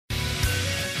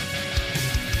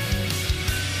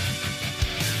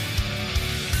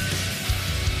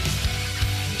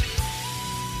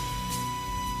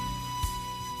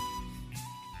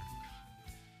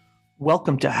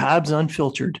Welcome to Habs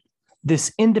Unfiltered.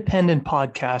 This independent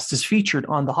podcast is featured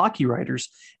on the Hockey Writers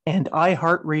and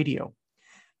iHeartRadio,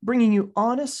 bringing you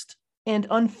honest and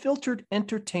unfiltered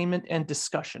entertainment and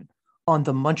discussion on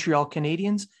the Montreal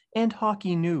Canadiens and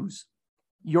hockey news.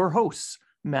 Your hosts,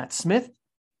 Matt Smith,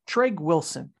 Treg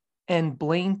Wilson, and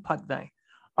Blaine Putvin,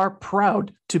 are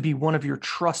proud to be one of your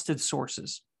trusted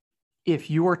sources.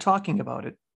 If you are talking about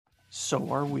it,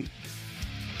 so are we.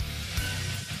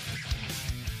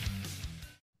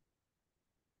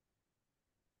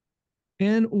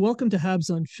 And welcome to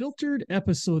Habs Unfiltered,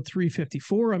 episode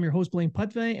 354. I'm your host, Blaine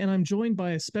Putvin, and I'm joined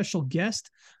by a special guest,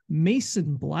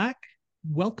 Mason Black.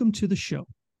 Welcome to the show.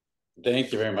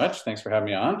 Thank you very much. Thanks for having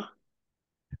me on.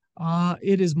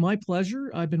 It is my pleasure.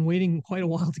 I've been waiting quite a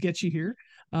while to get you here.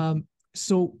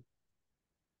 So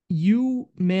you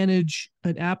manage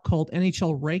an app called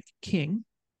NHL Rank King.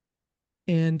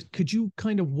 And could you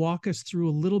kind of walk us through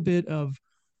a little bit of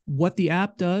what the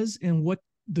app does and what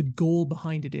the goal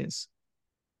behind it is?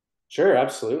 Sure,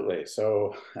 absolutely.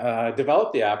 So I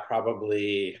developed the app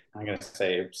probably, I'm going to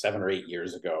say 7 or 8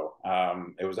 years ago.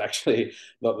 It was actually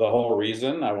the whole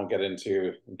reason. I won't get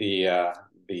into the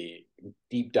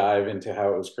deep dive into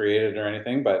how it was created or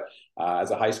anything, but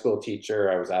as a high school teacher,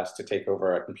 I was asked to take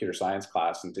over a computer science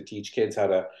class and to teach kids how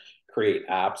to create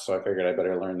apps. So I figured I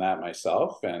better learn that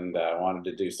myself, and wanted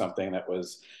to do something that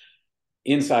was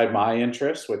inside my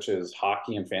interest, which is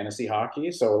hockey and fantasy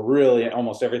hockey. So really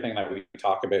almost everything that we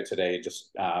talk about today, just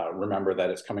remember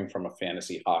that it's coming from a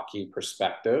fantasy hockey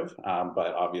perspective.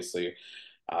 But obviously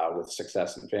with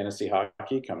success in fantasy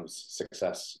hockey comes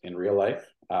success in real life.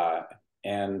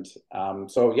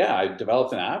 So yeah, I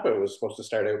developed an app. It was supposed to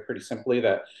start out pretty simply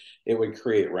that it would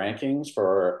create rankings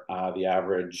for the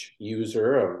average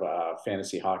user of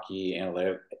fantasy hockey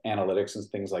analytics and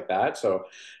things like that. So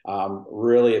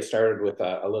really, it started with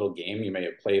a little game you may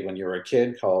have played when you were a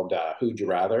kid called Who'd You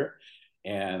Rather?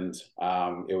 And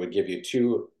it would give you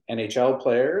two NHL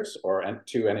players or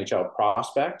two NHL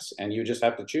prospects, and you just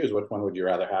have to choose which one would you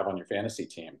rather have on your fantasy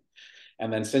team.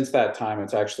 And then since that time,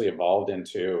 it's actually evolved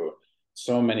into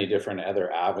so many different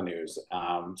other avenues.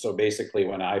 So basically,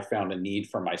 when I found a need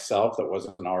for myself that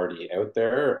wasn't already out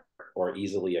there or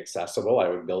easily accessible, I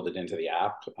would build it into the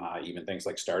app, even things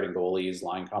like starting goalies,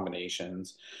 line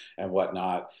combinations, and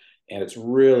whatnot. And it's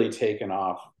really taken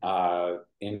off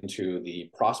into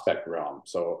the prospect realm.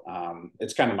 So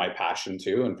it's kind of my passion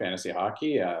too in fantasy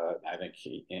hockey. I think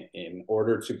in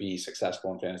order to be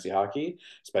successful in fantasy hockey,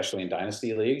 especially in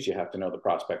dynasty leagues, you have to know the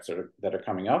prospects that are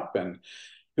coming up and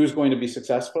who's going to be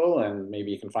successful, and maybe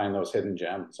you can find those hidden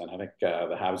gems. And I think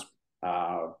the Habs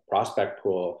prospect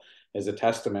pool is a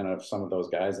testament of some of those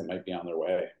guys that might be on their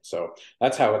way. So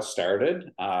that's how it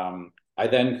started. I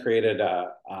then created,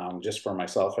 just for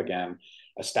myself again,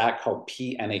 a stat called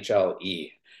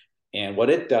PNHLE. And what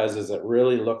it does is it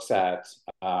really looks at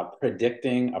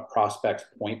predicting a prospect's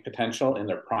point potential in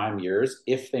their prime years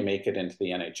if they make it into the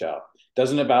NHL.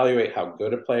 Doesn't evaluate how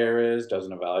good a player is,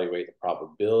 doesn't evaluate the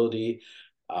probability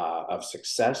of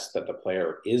success that the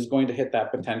player is going to hit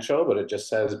that potential, but it just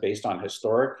says based on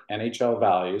historic NHL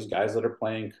values, guys that are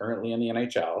playing currently in the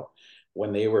NHL,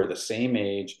 when they were the same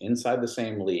age inside the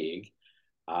same league,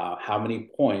 how many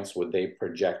points would they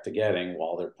project to getting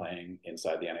while they're playing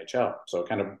inside the NHL? So it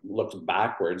kind of looks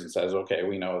backwards and says, okay,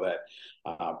 we know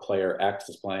that player X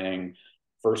is playing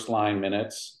first line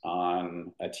minutes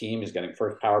on a team. He's getting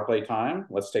first power play time.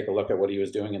 Let's take a look at what he was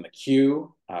doing in the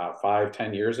queue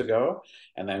 5-10 years ago.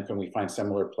 And then can we find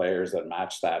similar players that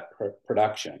match that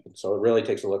production? So it really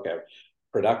takes a look at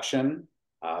production,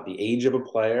 the age of a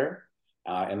player,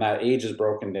 and that age is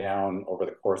broken down over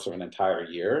the course of an entire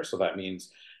year. So that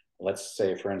means, let's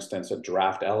say, for instance, a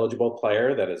draft eligible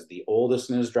player that is the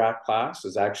oldest in his draft class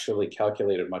is actually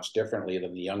calculated much differently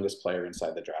than the youngest player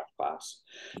inside the draft class.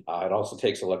 It also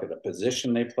takes a look at the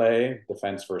position they play,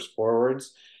 defense versus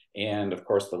forwards, and of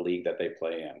course, the league that they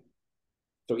play in.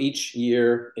 So each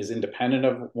year is independent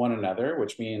of one another,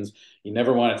 which means you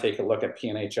never want to take a look at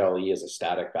PNHLE as a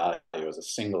static value, as a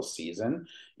single season.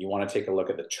 You want to take a look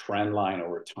at the trend line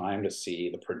over time to see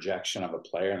the projection of a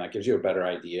player, and that gives you a better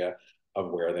idea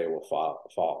of where they will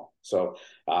fall. So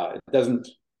it doesn't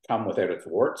come without its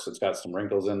warts. It's got some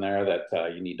wrinkles in there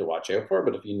that you need to watch out for.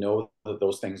 But if you know that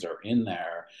those things are in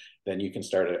there, then you can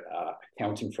start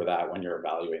accounting for that when you're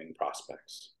evaluating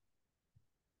prospects.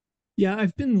 Yeah,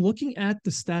 I've been looking at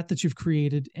the stat that you've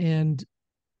created, and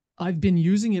I've been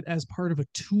using it as part of a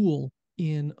tool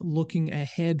in looking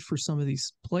ahead for some of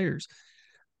these players.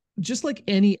 Just like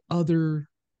any other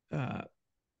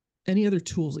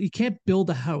tools, you can't build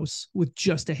a house with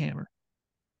just a hammer.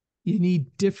 You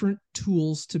need different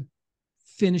tools to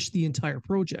finish the entire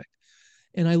project.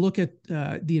 And I look at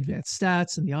the advanced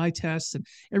stats and the eye tests and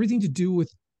everything to do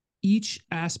with each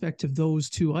aspect of those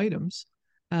two items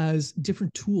as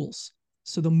different tools.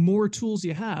 So the more tools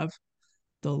you have,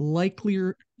 the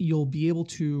likelier you'll be able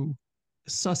to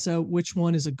suss out which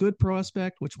one is a good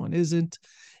prospect, which one isn't.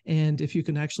 And if you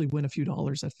can actually win a few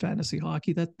dollars at fantasy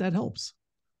hockey, that helps.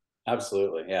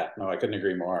 Absolutely. Yeah. No, I couldn't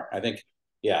agree more. I think,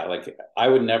 yeah, like I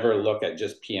would never look at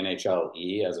just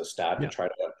PNHLE as a stat to Yeah. try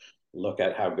to look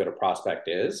at how good a prospect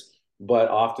is.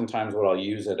 But oftentimes what I'll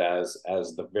use it as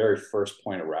the very first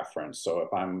point of reference. So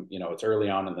if I'm, it's early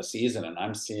on in the season and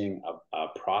I'm seeing a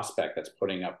prospect that's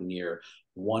putting up near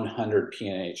 100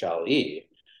 PNHLE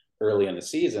early in the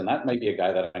season, that might be a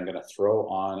guy that I'm going to throw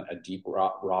on a deep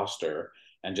roster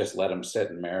and just let him sit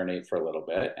and marinate for a little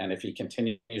bit. And if he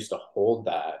continues to hold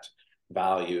that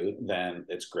value, then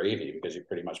it's gravy because you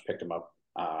pretty much picked him up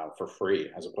for free,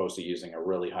 as opposed to using a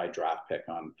really high draft pick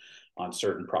on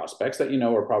certain prospects that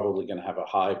are probably going to have a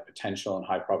high potential and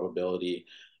high probability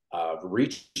of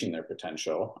reaching their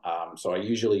potential. So I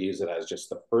usually use it as just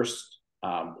the first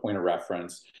point of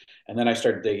reference, and then I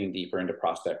start digging deeper into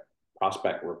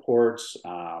prospect reports,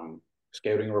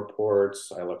 scouting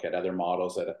reports. I look at other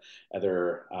models that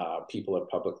other people have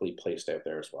publicly placed out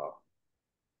there as well.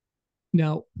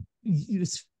 Now,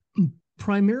 it's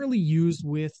primarily used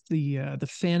with the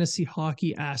fantasy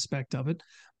hockey aspect of it,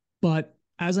 but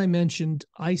as I mentioned,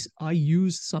 I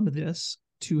use some of this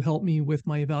to help me with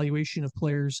my evaluation of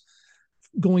players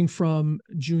going from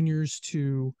juniors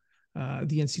to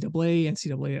the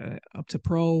NCAA up to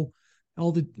pro,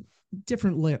 all the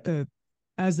different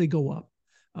as they go up.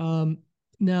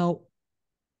 Now,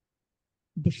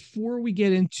 before we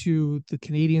get into the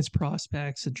Canadiens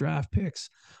prospects and draft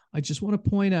picks, I just want to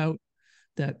point out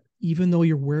that even though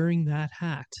you're wearing that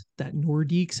hat, that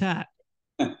Nordiques hat,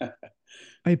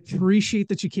 I appreciate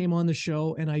that you came on the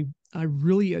show, and I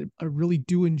really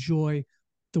do enjoy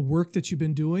the work that you've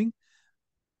been doing.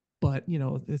 But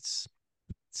it's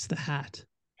the hat.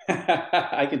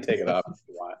 I can take it off if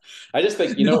you want. I just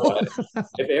think, No. what?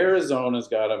 If Arizona's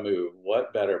got to move,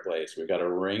 what better place? We've got a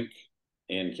rink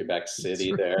in Quebec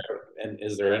City there. And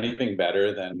is there anything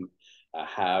better than a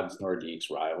Habs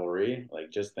Nordiques rivalry? Like,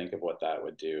 just think of what that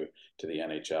would do to the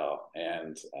NHL.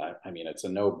 And I mean, it's a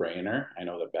no-brainer. I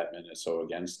know that Bettman is so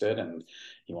against it, and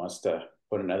he wants to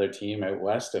put another team out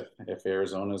west if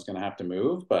Arizona is going to have to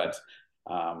move. But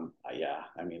yeah,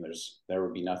 I mean, there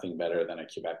would be nothing better than a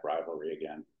Quebec rivalry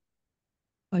again.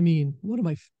 I mean, one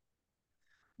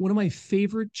of my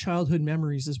favorite childhood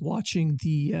memories is watching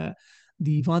the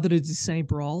Vendredi Saint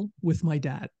brawl with my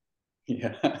dad.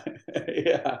 Yeah,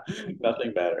 yeah,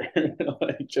 nothing better.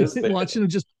 Like just watching him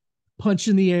just punch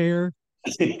in the air,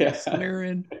 yeah,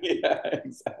 swearing. yeah,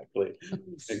 exactly,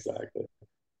 exactly.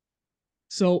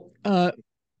 So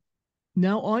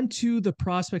now on to the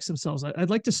prospects themselves. I'd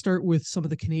like to start with some of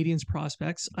the Canadiens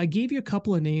prospects. I gave you a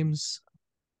couple of names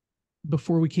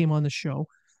before we came on the show,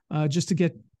 just to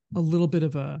get a little bit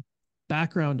of a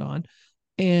background on.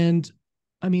 And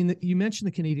I mean, you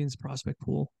mentioned the Canadiens prospect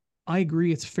pool. I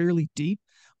agree, it's fairly deep,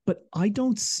 but I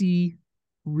don't see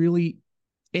really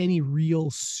any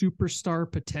real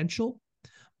superstar potential.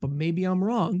 But maybe I'm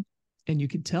wrong, and you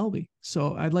can tell me.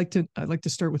 So I'd like to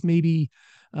start with maybe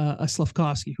a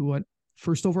Slafkovsky, who went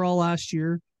first overall last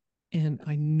year, and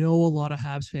I know a lot of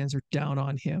Habs fans are down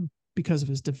on him because of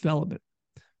his development.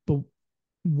 But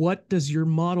what does your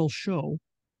model show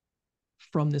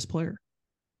from this player?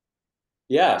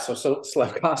 Yeah, so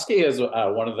Slavkovsky is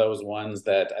one of those ones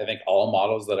that I think all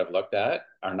models that I've looked at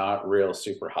are not real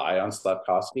super high on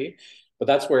Slavkovsky, but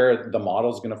that's where the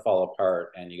model is going to fall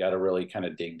apart, and you got to really kind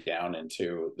of dig down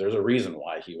into. There's a reason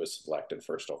why he was selected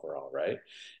first overall, right?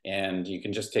 And you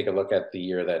can just take a look at the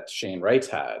year that Shane Wright's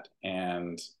had,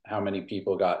 and how many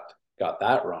people got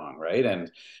that wrong, right?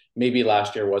 And maybe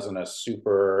last year wasn't a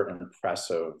super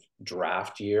impressive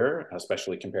draft year,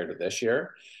 especially compared to this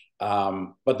year.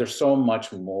 But there's so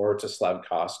much more to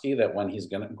Slavkovsky that when he's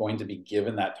going to be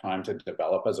given that time to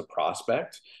develop as a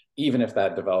prospect, even if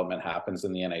that development happens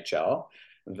in the NHL,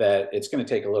 that it's going to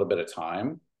take a little bit of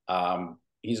time.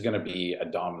 He's going to be a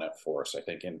dominant force, I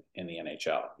think, in the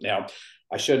NHL. Now,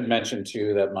 I should mention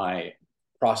too that my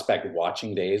prospect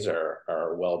watching days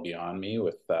are well beyond me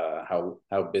with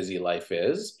how busy life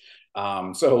is.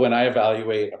 So when I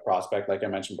evaluate a prospect, like I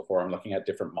mentioned before, I'm looking at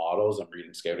different models, I'm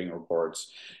reading scouting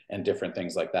reports and different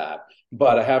things like that.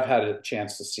 But I have had a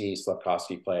chance to see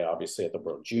Slavkovsky play, obviously, at the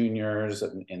World Juniors,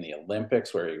 in the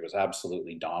Olympics, where he was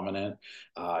absolutely dominant.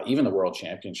 Even the World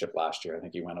Championship last year, I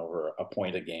think he went over a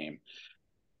point a game.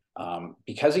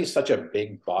 Because he's such a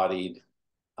big-bodied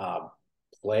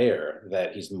player,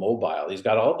 that he's mobile. He's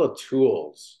got all the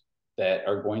tools that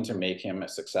are going to make him a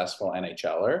successful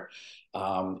NHLer.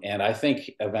 And I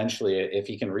think eventually, if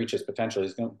he can reach his potential,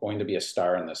 he's going to be a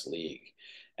star in this league.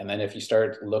 And then if you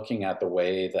start looking at the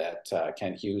way that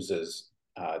Kent Hughes is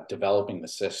developing the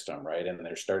system, right, and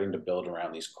they're starting to build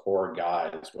around these core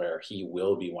guys where he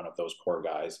will be one of those core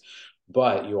guys.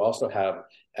 But you also have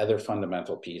other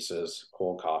fundamental pieces,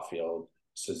 Cole Caulfield,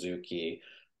 Suzuki.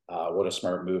 What a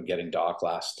smart move getting Doc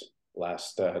last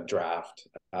draft.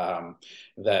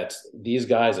 That these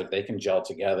guys, if they can gel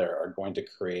together, are going to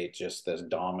create just this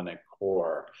dominant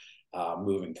core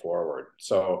moving forward.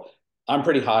 So I'm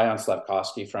pretty high on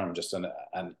Slafkovsky from just an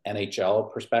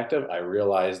NHL perspective. I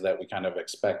realize that we kind of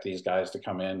expect these guys to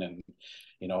come in and,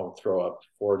 throw up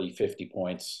 40, 50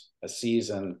 points a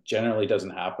season. Generally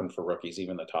doesn't happen for rookies,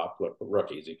 even the top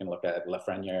rookies. You can look at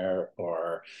Lafreniere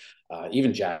or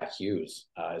even Jack Hughes,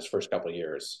 his first couple of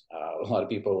years. A lot of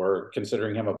people were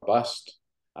considering him a bust,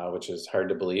 which is hard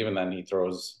to believe. And then he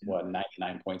throws,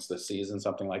 99 points this season,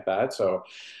 something like that. So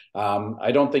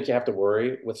I don't think you have to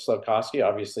worry with Slafkovsky.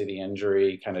 Obviously, the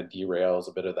injury kind of derails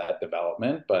a bit of that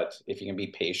development. But if you can be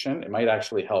patient, it might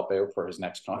actually help out for his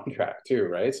next contract too,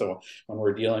 right? So when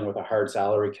we're dealing with a hard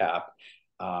salary cap,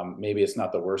 maybe it's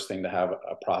not the worst thing to have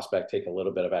a prospect take a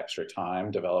little bit of extra time,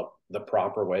 develop the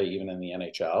proper way, even in the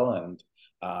NHL,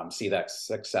 and see that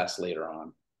success later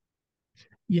on.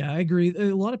 Yeah, I agree.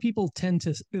 A lot of people tend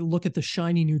to look at the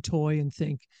shiny new toy and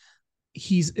think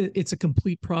it's a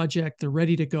complete project. They're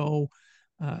ready to go.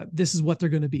 This is what they're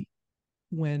going to be.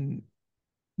 When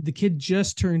the kid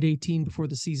just turned 18 before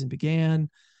the season began.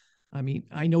 I mean,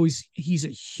 I know he's a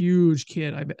huge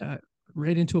kid. I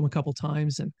ran into him a couple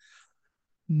times, and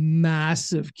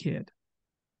massive kid.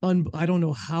 I don't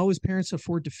know how his parents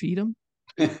afford to feed him.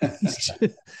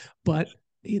 But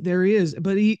there he is.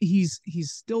 But he's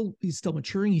still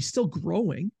maturing. He's still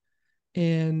growing,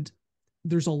 and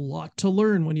there's a lot to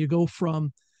learn when you go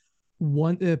from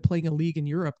playing a league in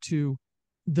Europe to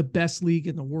the best league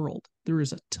in the world. There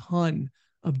is a ton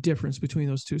of difference between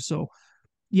those two. So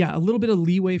yeah, a little bit of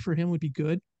leeway for him would be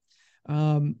good.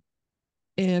 And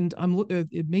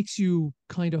it makes you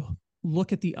kind of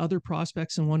look at the other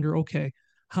prospects and wonder, okay,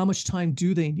 how much time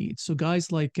do they need? So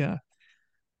guys like,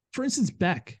 for instance,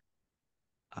 Beck.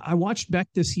 I watched Beck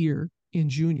this year in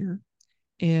junior,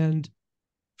 and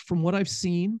from what I've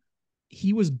seen,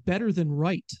 he was better than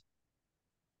Wright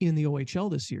in the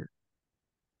OHL this year.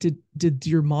 Did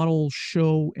your model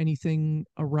show anything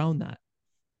around that?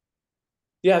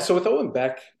 Yeah, so with Owen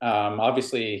Beck,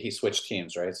 obviously he switched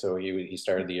teams, right? So he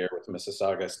started the year with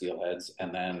Mississauga Steelheads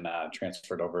and then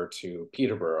transferred over to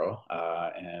Peterborough,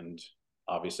 and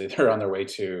obviously they're on their way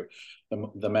to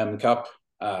the Mem Cup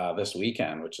this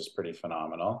weekend, which is pretty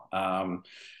phenomenal.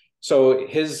 So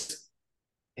his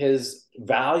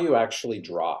value actually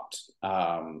dropped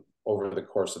over the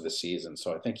course of the season.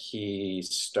 So I think he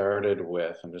started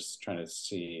with, I'm just trying to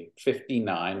see,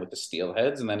 59 with the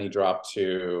Steelheads, and then he dropped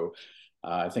to,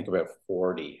 I think, about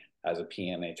 40 as a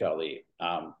PNHLE.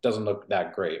 Doesn't look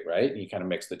that great, right? You kind of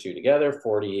mix the two together.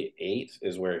 48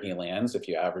 is where he lands if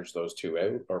you average those two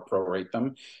out or prorate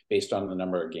them based on the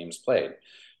number of games played.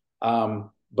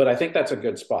 But I think that's a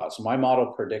good spot. So my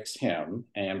model predicts him,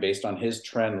 and based on his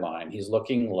trend line, he's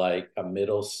looking like a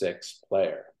middle six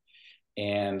player.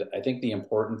 And I think the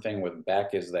important thing with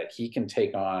Beck is that he can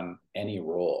take on any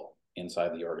role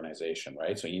inside the organization,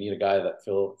 right? So you need a guy that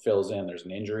fills in. There's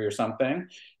an injury or something,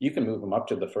 you can move him up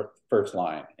to the first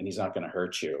line, and he's not going to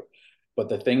hurt you. But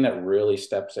the thing that really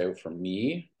steps out for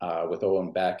me with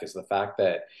Owen Beck is the fact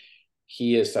that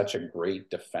he is such a great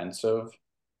defensive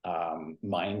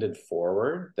minded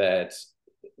forward that's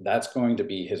going to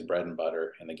be his bread and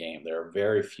butter in the game. There are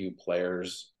very few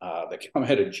players that come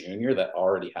out of junior that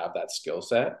already have that skill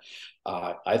set.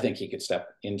 I think he could step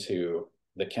into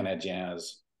the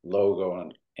Canadiens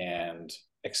logo and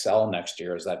excel next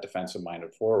year as that defensive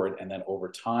minded forward. And then over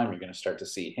time, you're going to start to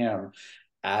see him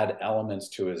add elements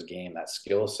to his game. That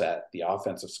skill set, the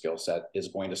offensive skill set, is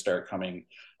going to start coming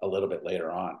a little bit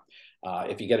later on.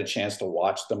 If you get a chance to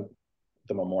watch the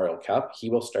Memorial Cup,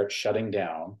 he will start shutting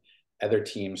down other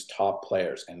teams' top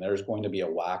players, and there's going to be a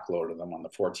whack load of them on the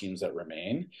 4 teams that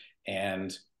remain.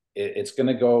 And it's going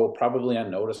to go probably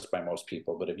unnoticed by most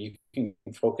people, but if you can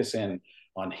focus in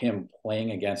on him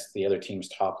playing against the other team's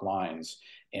top lines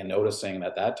and noticing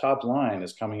that top line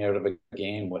is coming out of a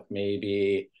game with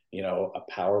maybe, a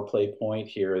power play point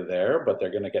here or there, but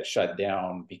they're going to get shut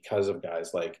down because of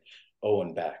guys like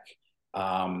Owen Beck.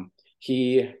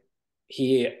 He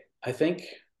I think,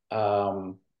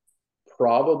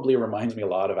 probably reminds me a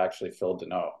lot of actually Phil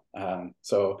Deneau.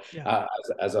 Yeah.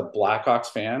 As a Blackhawks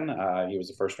fan, he was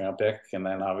a first round pick, and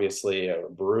then obviously a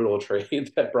brutal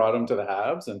trade that brought him to the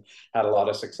Habs and had a lot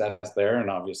of success there, and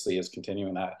obviously is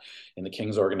continuing that in the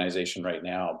Kings organization right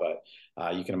now.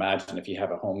 But you can imagine if you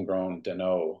have a homegrown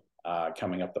Deneau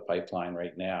coming up the pipeline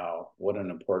right now, what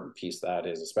an important piece that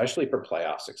is, especially for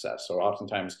playoff success. So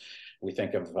oftentimes we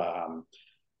think of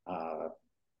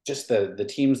just the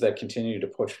teams that continue to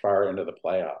push far into the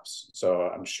playoffs. So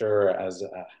I'm sure as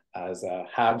a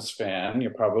Habs fan,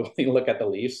 you probably look at the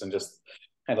Leafs and just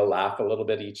kind of laugh a little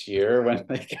bit each year when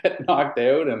they get knocked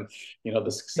out, and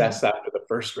the success after the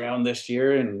first round this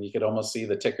year, and you could almost see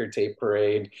the ticker tape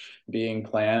parade being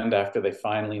planned after they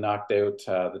finally knocked out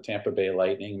the Tampa Bay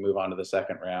Lightning, move on to the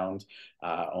second round,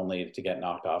 only to get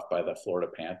knocked off by the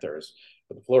Florida Panthers.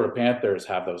 But the Florida Panthers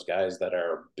have those guys that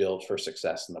are built for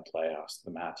success in the playoffs,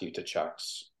 the Matthew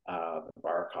Tkachuk's, the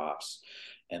Barkovs.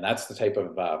 And that's the type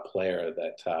of player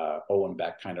that Owen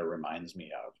Beck kind of reminds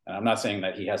me of. And I'm not saying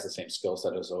that he has the same skill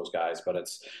set as those guys, but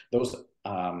it's those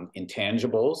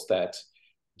intangibles that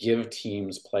give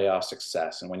teams playoff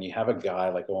success. And when you have a guy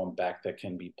like Owen Beck that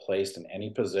can be placed in any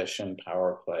position,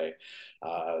 power play,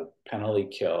 penalty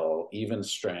kill, even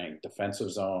strength,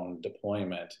 defensive zone,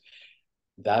 deployment,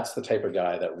 that's the type of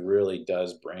guy that really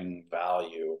does bring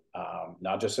value,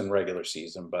 not just in regular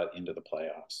season, but into the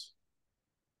playoffs.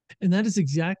 And that is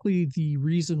exactly the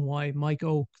reason why Mike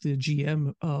Oak, the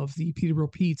GM of the Peterborough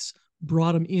Petes,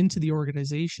 brought him into the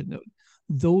organization.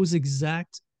 Those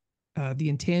exact,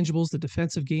 the intangibles, the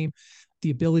defensive game,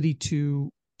 the ability to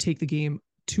take the game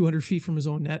 200 feet from his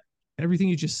own net, everything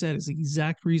you just said is the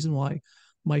exact reason why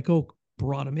Mike Oak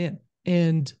brought him in.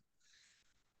 And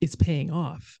it's paying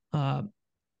off.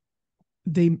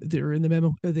 They're in the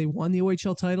Mem. They won the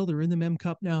OHL title. They're in the Mem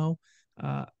Cup now.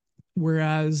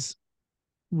 Whereas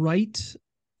Wright,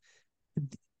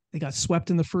 they got swept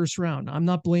in the first round. I'm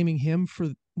not blaming him for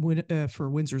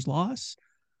Windsor's loss,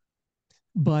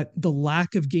 but the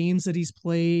lack of games that he's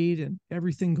played and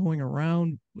everything going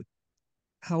around,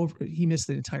 however he missed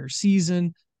the entire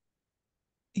season,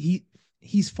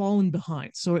 he's fallen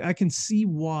behind. So I can see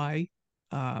why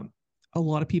a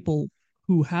lot of people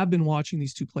who have been watching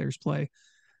these two players play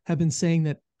have been saying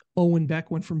that Owen Beck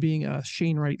went from being a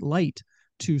Shane Wright light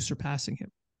to surpassing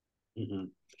him. Mm-hmm.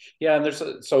 Yeah,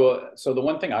 and so the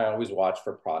one thing I always watch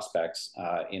for prospects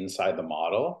inside the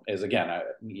model is, again,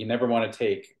 you never want to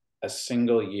take a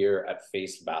single year at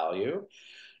face value.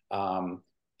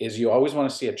 Is you always want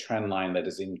to see a trend line that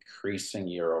is increasing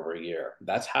year over year.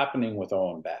 That's happening with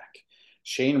Owen Beck.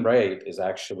 Shane Wright has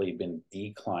actually been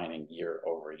declining year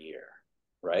over year,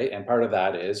 right? And part of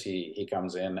that is he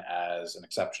comes in as an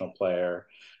exceptional player.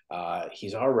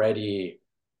 He's already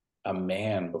a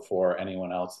man before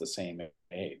anyone else the same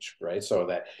age, right? So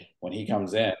that when he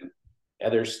comes in,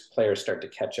 other players start to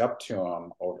catch up to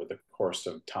him over the course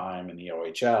of time in the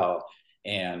OHL.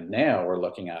 And now we're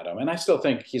looking at him. And I still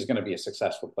think he's going to be a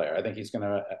successful player. I think he's going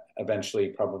to eventually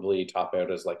probably top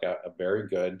out as like a very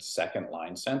good second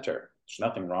line center. There's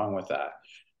nothing wrong with that.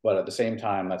 But at the same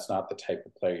time, that's not the type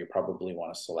of player you probably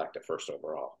want to select at first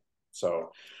overall.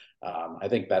 So I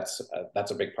think that's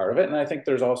a big part of it. And I think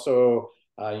there's also,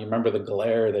 you remember the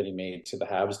glare that he made to the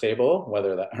Habs table,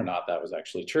 whether that or not that was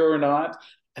actually true or not.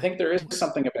 I think there is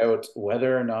something about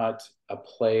whether or not a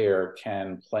player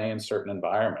can play in certain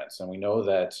environments. And we know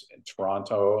that in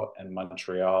Toronto and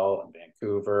Montreal and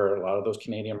Vancouver, a lot of those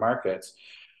Canadian markets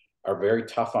are very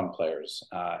tough on players.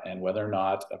 And whether or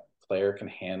not a player can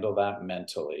handle that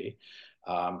mentally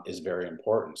is very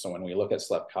important. So when we look at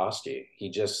Slepkowski, he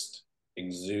just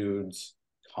exudes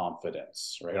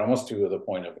confidence, right? Almost to the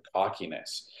point of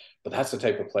cockiness. But that's the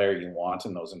type of player you want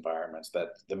in those environments,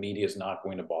 that the media is not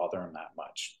going to bother him that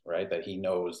much, right? That he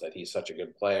knows that he's such a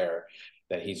good player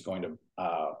that he's going to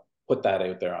put that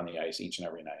out there on the ice each and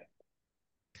every night.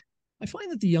 I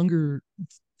find that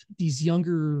these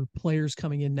younger players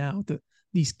coming in now,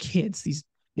 these kids, these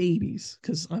babies,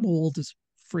 because I'm old as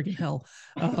friggin' hell.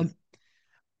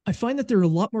 I find that they're a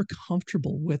lot more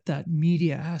comfortable with that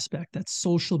media aspect, that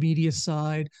social media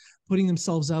side, putting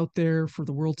themselves out there for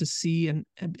the world to see, and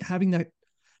having that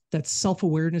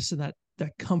self-awareness and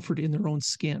that comfort in their own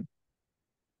skin.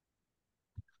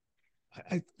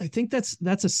 I think that's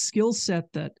a skill set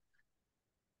that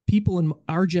people in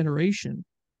our generation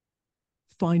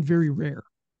find very rare.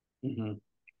 Mm-hmm.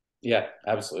 Yeah,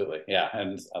 absolutely. Yeah.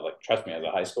 And like, trust me, as a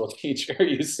high school teacher,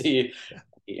 you see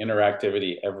the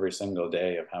interactivity every single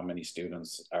day of how many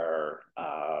students are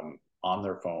on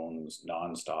their phones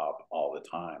nonstop all the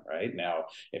time, right? Now,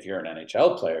 if you're an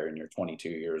NHL player and you're 22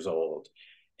 years old,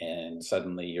 and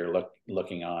suddenly you're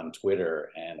looking on Twitter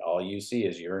and all you see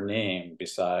is your name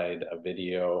beside a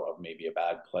video of maybe a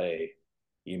bad play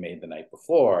you made the night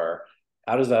before.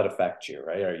 How does that affect you,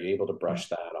 right? Are you able to brush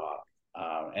that off?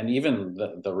 And even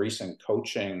the recent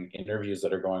coaching interviews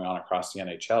that are going on across the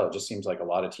NHL, it just seems like a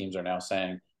lot of teams are now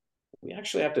saying, we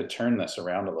actually have to turn this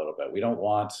around a little bit. We don't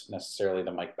want necessarily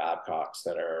the Mike Babcocks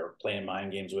that are playing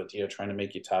mind games with you, trying to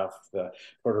make you tough, the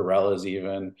Tortorellas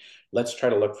even. Let's try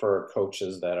to look for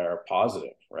coaches that are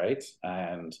positive, right?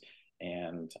 And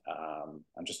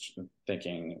I'm just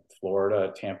thinking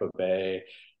Florida, Tampa Bay,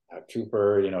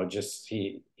 Cooper, just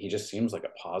he just seems like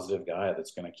a positive guy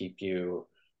that's going to keep you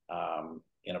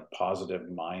in a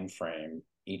positive mind frame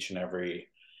each and every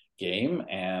game,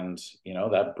 and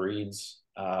that breeds,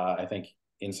 I think,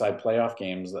 inside playoff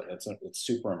games. It's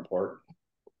super important.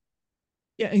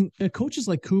 Yeah, and coaches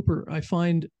like Cooper, I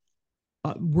find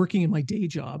working in my day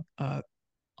job,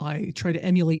 I try to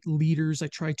emulate leaders. I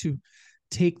try to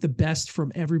take the best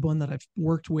from everyone that I've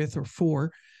worked with or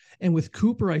for. And with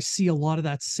Cooper, I see a lot of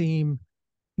that same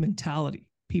mentality.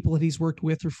 People that he's worked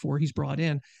with or for, he's brought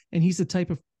in. And he's the type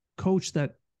of coach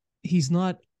that he's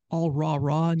not all rah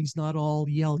rah and he's not all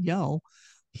yell yell.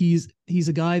 He's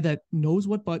a guy that knows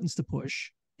what buttons to push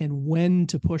and when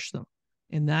to push them.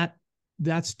 And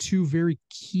that's two very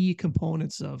key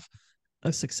components of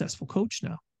a successful coach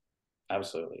now.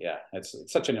 Absolutely. Yeah. It's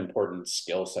such an important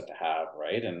skill set to have,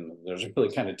 right? And there's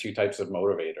really kind of two types of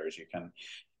motivators. You can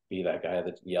be that guy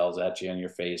that yells at you in your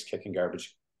face, kicking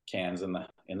garbage cans in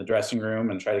the dressing room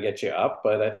and try to get you up.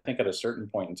 But I think at a certain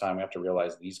point in time, we have to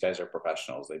realize these guys are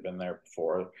professionals. They've been there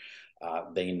before.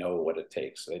 They know what it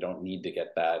takes. They don't need to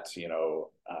get that,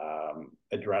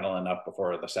 adrenaline up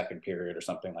before the second period or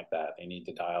something like that. They need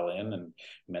to dial in and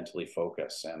mentally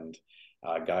focus. And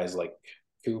guys like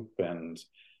Coop and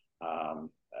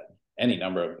any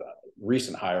number of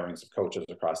recent hirings of coaches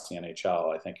across the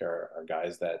NHL, I think are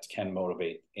guys that can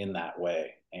motivate in that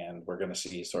way. And we're going to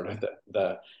see sort of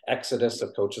the exodus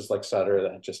of coaches like Sutter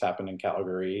that just happened in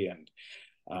Calgary. And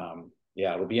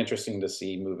it'll be interesting to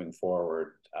see moving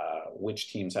forward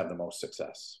which teams have the most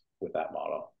success with that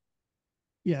model.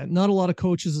 Yeah, not a lot of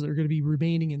coaches are going to be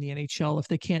remaining in the NHL if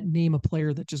they can't name a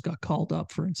player that just got called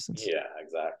up, for instance. Yeah,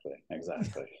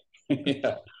 exactly.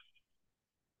 Yeah.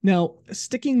 Now,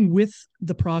 sticking with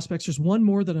the prospects, there's one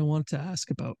more that I wanted to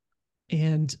ask about,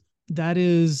 and that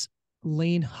is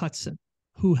Lane Hutson,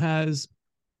 who has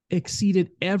exceeded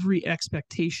every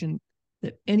expectation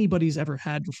that anybody's ever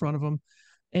had in front of him.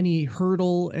 Any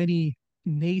hurdle, any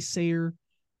naysayer,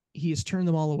 he has turned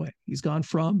them all away. He's gone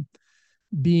from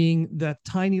being that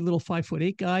tiny little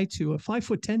 5'8" guy to a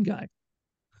 5'10" guy.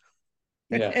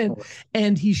 Yeah.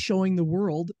 and he's showing the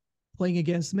world playing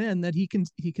against men that he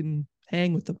can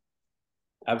hang with them.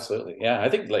 Absolutely. Yeah. I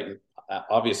think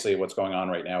obviously what's going on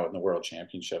right now in the World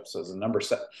Championships is a number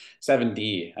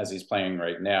 7D as he's playing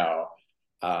right now.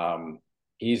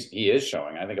 He is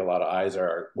showing. I think a lot of eyes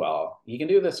are, well, he can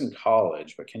do this in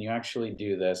college, but can you actually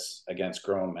do this against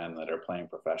grown men that are playing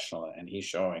professional? And he's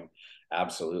showing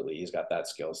absolutely he's got that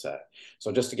skill set.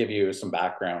 So just to give you some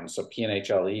background, so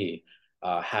PNHLE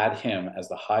had him as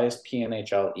the highest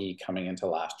PNHLE coming into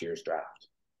last year's draft.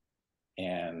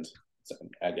 And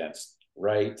against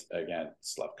Wright,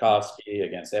 against Slavkovsky,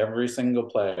 against every single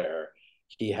player,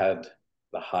 he had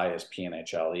the highest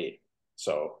PNHLE.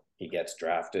 So he gets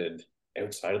drafted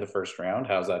outside of the first round.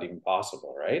 How's that even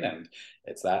possible, right? And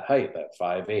it's that height, that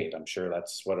 5'8". I'm sure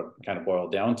that's what it kind of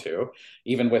boiled down to.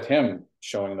 Even with him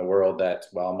showing the world that,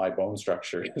 well, my bone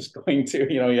structure is going to,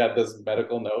 he had this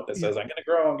medical note that says, I'm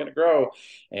going to grow.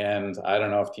 And I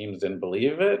don't know if teams didn't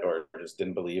believe it or just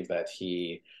didn't believe that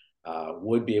he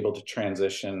would be able to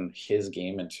transition his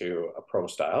game into a pro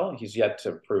style. He's yet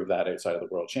to prove that outside of the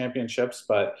World Championships.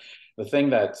 But the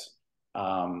thing that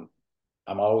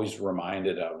I'm always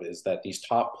reminded of is that these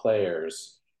top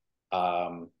players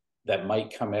that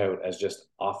might come out as just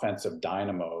offensive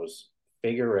dynamos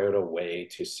figure out a way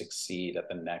to succeed at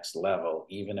the next level,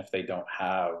 even if they don't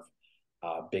have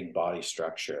big body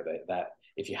structure. That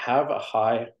if you have a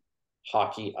high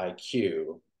hockey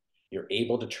IQ, you're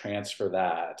able to transfer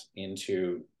that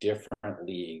into different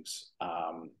leagues.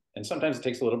 And sometimes it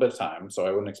takes a little bit of time. So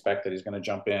I wouldn't expect that he's going to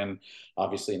jump in.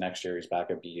 Obviously, next year he's back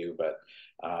at BU, but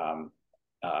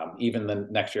even the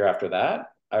next year after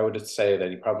that, I would say that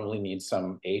he probably needs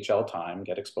some AHL time,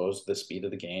 get exposed to the speed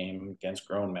of the game against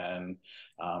grown men.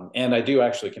 And I do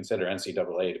actually consider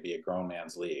NCAA to be a grown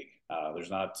man's league. There's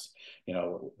not,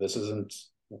 this isn't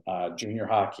junior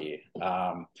hockey.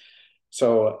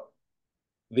 So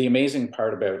the amazing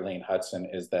part about Lane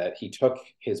Hutson is that he took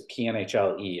his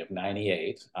PNHLE of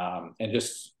 98, and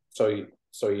just so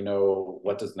so you know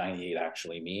what does 98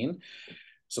 actually mean.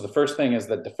 So the first thing is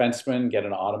that defensemen get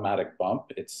an automatic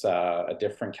bump. It's a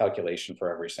different calculation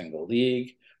for every single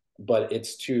league, but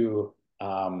it's to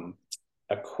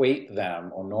equate them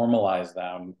or normalize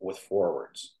them with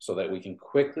forwards so that we can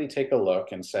quickly take a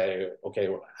look and say, okay,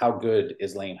 how good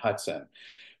is Lane Hudson?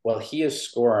 Well, he is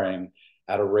scoring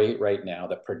at a rate right now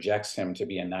that projects him to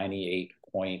be a 98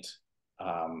 point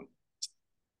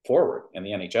forward in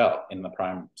the NHL in the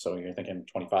prime. So you're thinking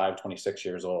 25, 26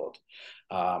 years old.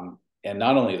 And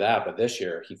not only that, but this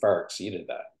year he far exceeded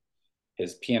that.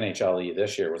 His PNHLE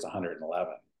this year was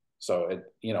 111. So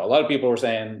a lot of people were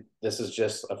saying this is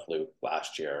just a fluke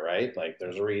last year, right? Like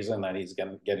there's a reason that he's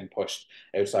getting pushed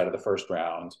outside of the first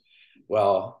round.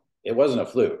 Well, it wasn't a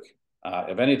fluke.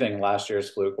 If anything, last year's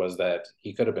fluke was that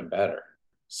he could have been better.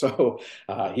 So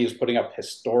he was putting up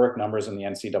historic numbers in the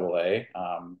NCAA,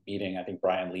 beating I think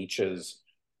Brian Leach's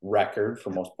record for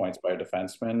most points by a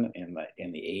defenseman in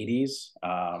the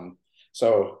 80s.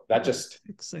 So that just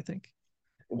I think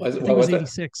was I think what it was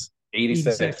was 86.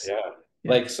 86, yeah.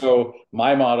 Yeah. Like, so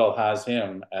my model has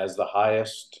him as the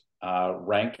highest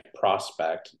ranked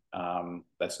prospect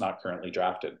that's not currently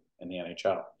drafted in the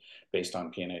NHL based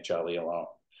on PNHLE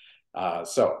alone.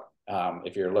 So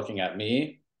if you're looking at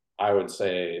me, I would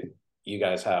say you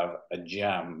guys have a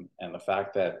gem, and the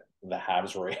fact that the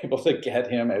Habs were able to get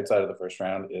him outside of the first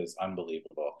round is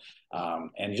unbelievable.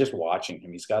 And just watching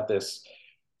him, he's got this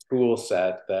tool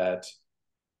set that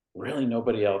really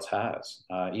nobody else has.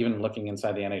 Even looking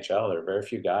inside the NHL, there are very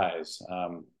few guys.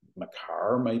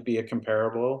 Makar might be a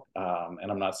comparable,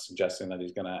 and I'm not suggesting that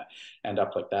he's going to end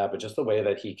up like that, but just the way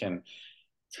that he can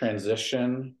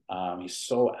transition. He's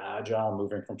so agile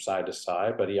moving from side to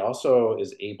side, but he also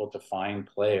is able to find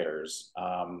players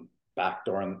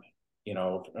backdoor,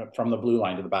 from the blue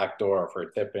line to the back door for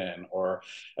a tip in or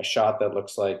a shot that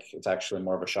looks like it's actually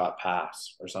more of a shot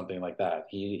pass or something like that.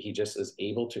 He just is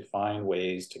able to find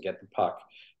ways to get the puck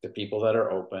to people that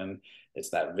are open. It's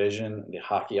that vision, the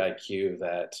hockey IQ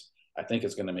that I think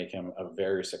is going to make him a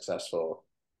very successful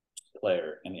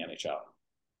player in the NHL.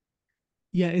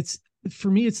 Yeah,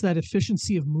 for me, it's that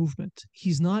efficiency of movement.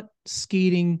 He's not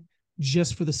skating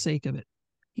just for the sake of it.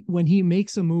 When he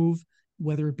makes a move,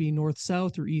 whether it be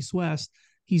north-south or east-west,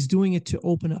 he's doing it to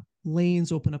open up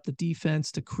lanes, open up the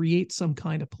defense, to create some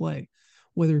kind of play,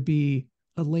 whether it be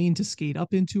a lane to skate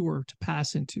up into or to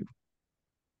pass into.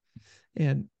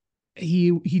 And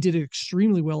he did it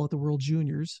extremely well at the World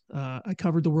Juniors. I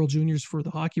covered the World Juniors for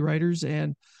the Hockey Writers,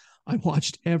 and I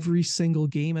watched every single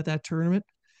game at that tournament.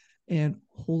 And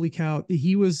holy cow,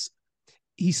 he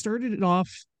started it off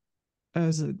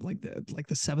as the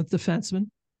seventh defenseman,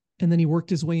 and then he worked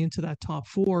his way into that top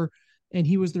four, and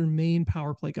he was their main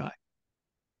power play guy.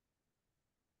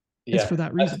 It's for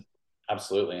that reason.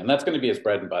 Absolutely. And that's going to be his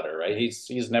bread and butter, right?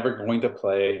 He's never going to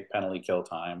play penalty kill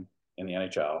time in the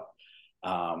NHL.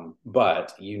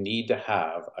 But you need to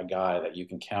have a guy that you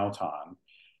can count on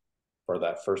for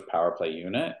that first power play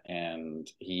unit, and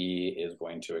he is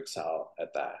going to excel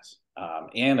at that.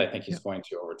 And I think he's going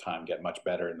to, over time, get much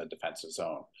better in the defensive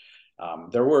zone.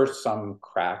 There were some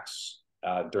cracks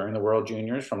during the World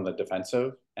Juniors from the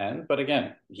defensive end, but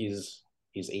again, he's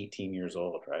 18 years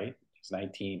old, right? He's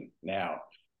 19 now.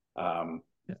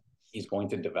 He's going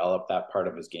to develop that part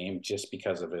of his game just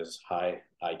because of his high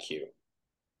IQ.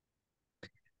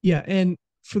 Yeah, and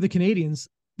for the Canadians,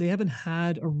 they haven't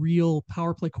had a real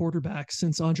power play quarterback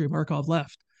since Andrei Markov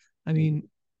left. I mean,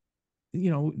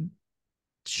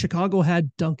 Chicago had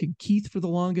Duncan Keith for the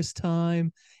longest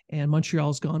time, and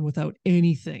Montreal's gone without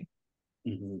anything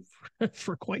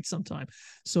for quite some time.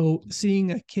 So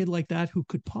seeing a kid like that who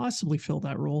could possibly fill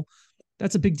that role,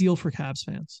 that's a big deal for Habs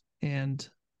fans. And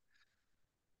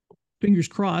fingers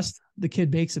crossed the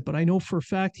kid makes it. But I know for a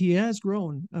fact he has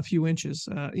grown a few inches.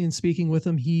 In speaking with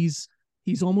him, he's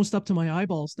almost up to my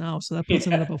eyeballs now. So that puts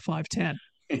him at about 5'10".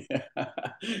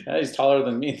 Yeah, he's taller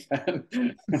than me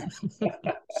then.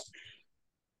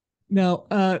 Now,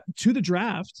 to the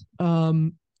draft,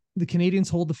 the Canadians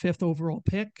hold the 5th overall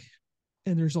pick,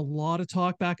 and there's a lot of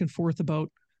talk back and forth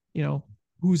about,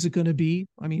 who's it going to be?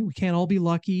 I mean, we can't all be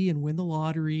lucky and win the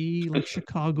lottery like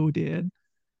Chicago did.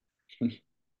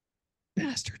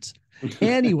 Bastards.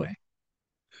 Anyway,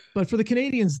 but for the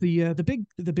Canadians, the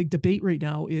big debate right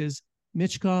now is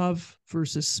Michkov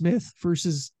versus Smith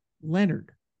versus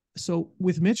Leonard. So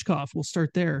with Michkov, we'll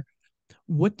start there.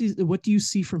 What do you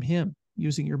see from him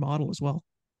using your model as well?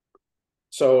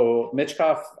 So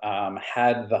Michkov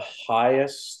had the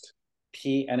highest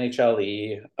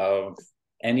PNHLE of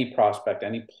any prospect,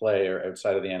 any player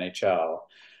outside of the NHL.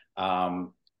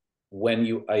 when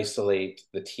you isolate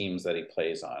the teams that he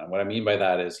plays on. And what I mean by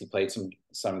that is he played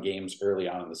some games early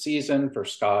on in the season for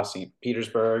SKA St.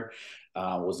 Petersburg,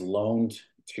 was loaned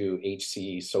to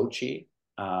HC Sochi,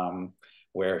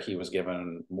 where he was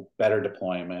given better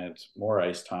deployment, more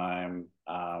ice time,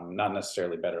 not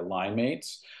necessarily better line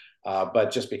mates, but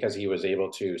just because he was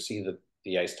able to see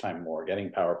the ice time more,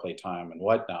 getting power play time and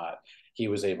whatnot, he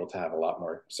was able to have a lot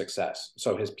more success.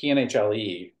 So his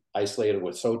PNHLE isolated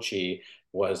with Sochi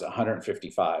was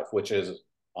 155, which is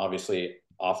obviously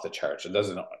off the charts. It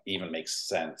doesn't even make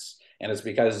sense. And it's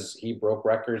because he broke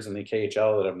records in the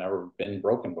KHL that have never been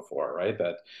broken before, right?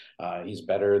 That he's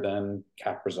better than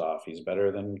Kaprizov. He's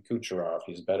better than Kucherov.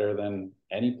 He's better than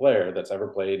any player that's ever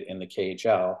played in the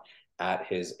KHL at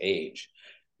his age.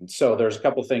 And so there's a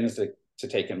couple things to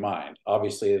take in mind.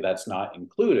 Obviously, that's not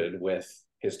included with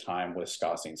his time with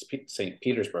SKA St.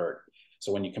 Petersburg.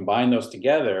 So when you combine those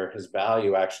together, his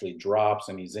value actually drops,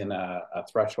 and he's in a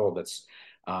threshold that's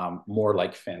more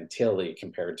like Fantilli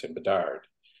compared to Bedard.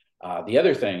 The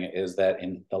other thing is that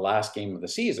in the last game of the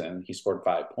season, he scored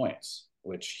 5 points,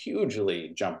 which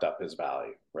hugely jumped up his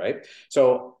value, right?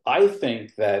 So I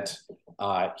think that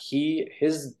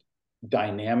his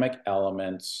dynamic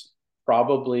elements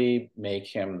probably make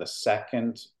him the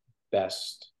second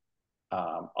best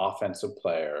offensive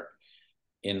player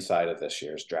inside of this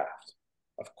year's draft.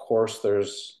 Of course,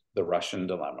 there's the Russian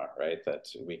dilemma, right? That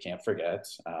we can't forget.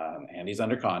 And he's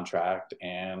under contract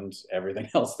and everything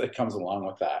else that comes along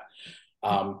with that.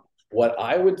 What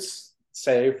I would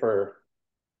say for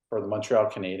the Montreal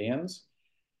Canadiens,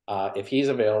 if he's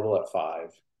available at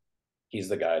 5, he's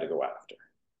the guy to go after.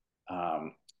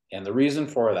 And the reason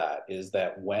for that is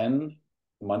that when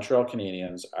the Montreal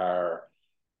Canadiens are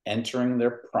entering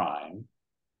their prime,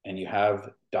 and you have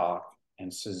Doc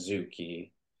and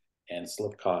Suzuki and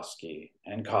Slafkovsky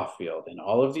and Caulfield, and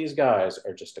all of these guys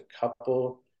are just a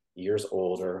couple years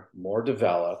older, more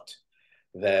developed,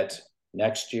 that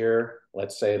next year,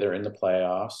 let's say they're in the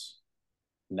playoffs.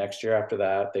 Next year after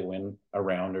that, they win a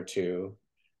round or two.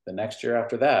 The next year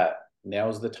after that,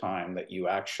 now's the time that you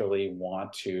actually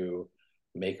want to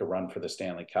make a run for the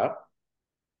Stanley Cup.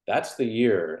 That's the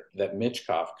year that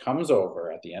Michkov comes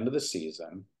over at the end of the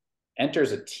season,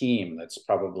 enters a team that's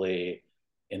probably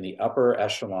in the upper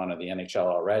echelon of the NHL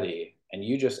already, and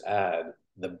you just add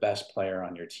the best player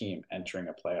on your team entering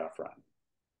a playoff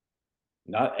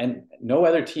run. And no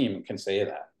other team can say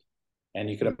that. And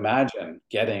you could imagine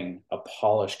getting a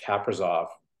polished Kaprizov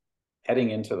heading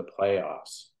into the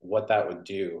playoffs, what that would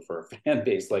do for a fan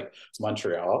base like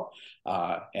Montreal.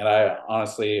 And I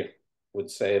honestly would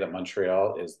say that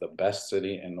Montreal is the best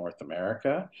city in North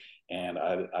America. And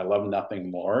I love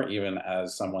nothing more, even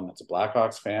as someone that's a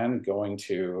Blackhawks fan, going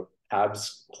to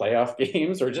Habs playoff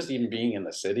games or just even being in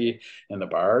the city, in the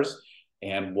bars,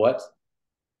 and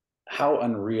how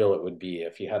unreal it would be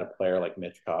if you had a player like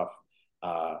Michkov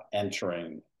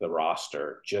entering the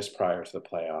roster just prior to the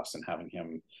playoffs and having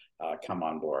him come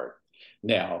on board.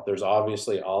 Now, there's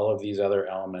obviously all of these other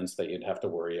elements that you'd have to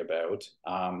worry about.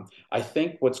 I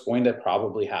think what's going to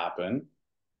probably happen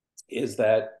is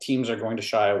that teams are going to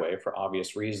shy away for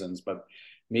obvious reasons. But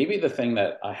maybe the thing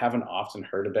that I haven't often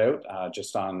heard about,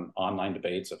 just on online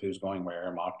debates of who's going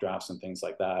where, mock drafts and things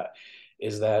like that,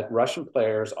 is that Russian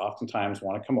players oftentimes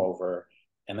want to come over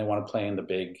and they want to play in the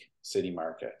big city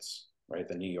markets, right?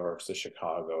 The New Yorks, the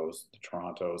Chicagos, the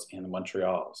Torontos, and the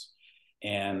Montreals.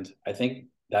 And I think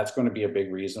that's going to be a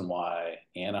big reason why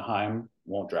Anaheim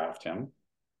won't draft him.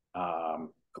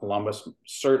 Columbus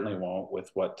certainly won't, with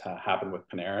what happened with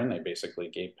Panarin. They basically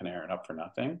gave Panarin up for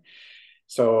nothing.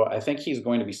 So I think he's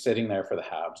going to be sitting there for the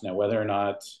Habs. Now, whether or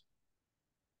not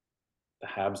the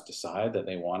Habs decide that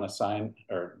they want to sign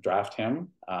or draft him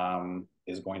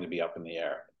is going to be up in the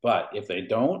air. But if they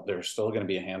don't, there's still going to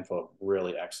be a handful of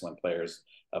really excellent players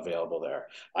available there.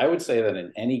 I would say that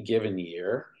in any given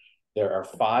year, there are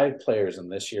 5 players in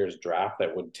this year's draft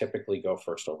that would typically go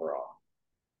first overall.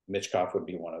 Michkov would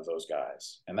be one of those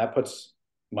guys. And that puts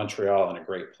Montreal in a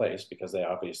great place because they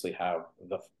obviously have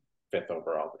the 5th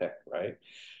overall pick, right?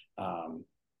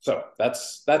 So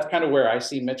that's kind of where I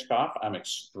see Michkov. I'm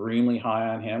extremely high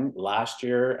on him. Last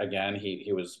year, again,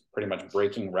 he was pretty much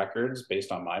breaking records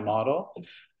based on my model.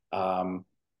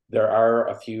 There are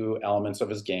a few elements of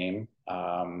his game,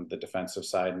 the defensive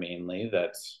side mainly,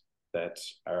 that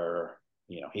are,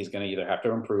 he's going to either have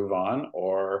to improve on,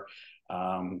 or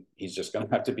he's just going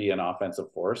to have to be an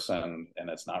offensive force, and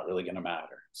it's not really going to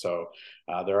matter. So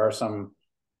there are some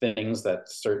things that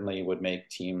certainly would make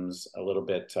teams a little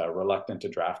bit reluctant to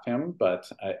draft him, but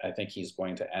I think he's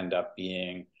going to end up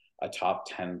being a top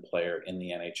 10 player in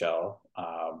the NHL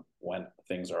when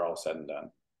things are all said and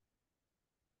done.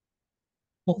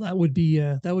 Well, that would be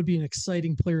an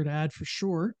exciting player to add for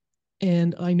sure.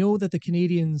 And I know that the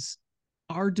Canadians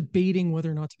are debating whether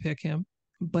or not to pick him,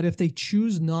 but if they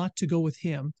choose not to go with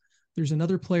him, there's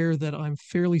another player that I'm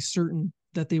fairly certain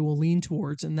that they will lean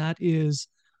towards, and that is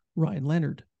Ryan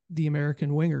Leonard, the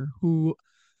American winger, who,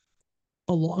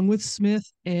 along with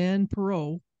Smith and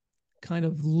Perot, kind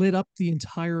of lit up the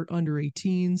entire under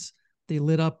 18s. They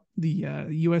lit up the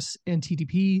US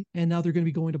NTDP, and now they're going to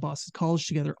be going to Boston College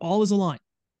together. All is aligned.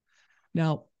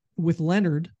 Now, with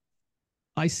Leonard,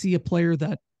 I see a player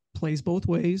that plays both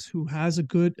ways, who has a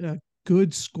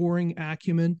good scoring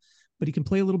acumen, but he can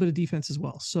play a little bit of defense as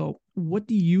well. So, what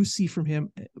do you see from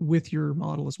him with your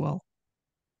model as well?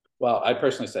 Well, I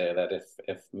personally say that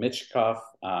if Michkov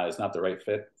is not the right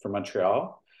fit for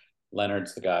Montreal,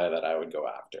 Leonard's the guy that I would go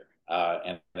after.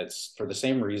 And it's for the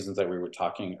same reasons that we were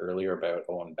talking earlier about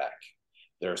Owen Beck.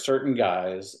 There are certain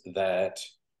guys that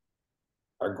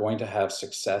are going to have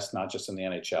success not just in the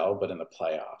NHL but in the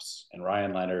playoffs. And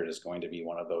Ryan Leonard is going to be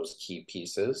one of those key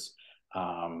pieces.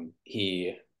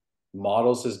 He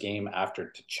models his game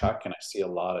after Tkachuk, and I see a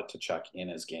lot of Tkachuk in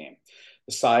his game.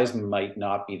 The size might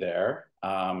not be there.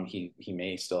 He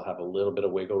may still have a little bit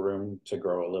of wiggle room to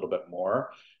grow a little bit more,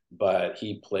 but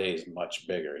he plays much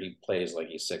bigger. He plays like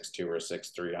he's 6'2" or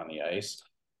 6'3" on the ice.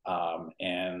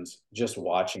 And just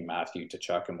watching Matthew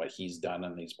Tkachuk and what he's done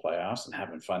in these playoffs and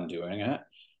having fun doing it,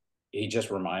 he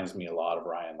just reminds me a lot of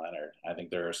Ryan Leonard. I think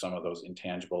there are some of those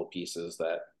intangible pieces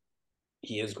that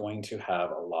he is going to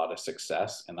have a lot of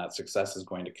success, and that success is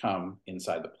going to come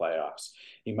inside the playoffs.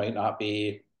 He might not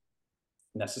be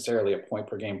necessarily a point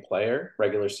per game player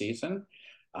regular season.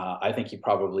 I think he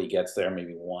probably gets there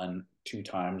maybe 1-2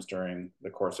 times during the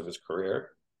course of his career.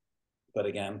 But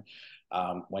again,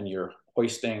 when you're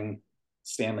hoisting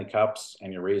Stanley Cups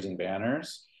and you're raising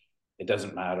banners, it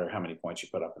doesn't matter how many points you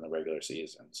put up in the regular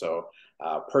season. So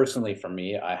personally, for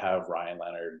me, I have Ryan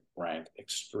Leonard ranked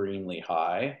extremely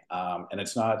high. And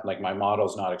it's not like my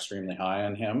model's not extremely high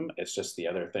on him. It's just the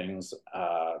other things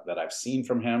that I've seen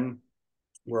from him.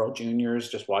 World Juniors,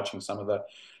 just watching some of the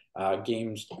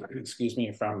games, excuse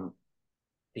me, from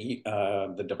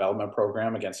the development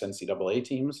program against NCAA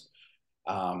teams.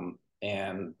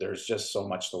 And there's just so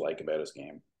much to like about his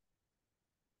game.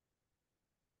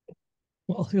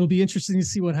 Well, it'll be interesting to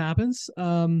see what happens.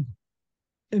 And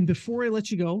before I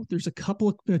let you go, there's a couple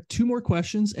of two more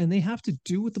questions, and they have to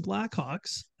do with the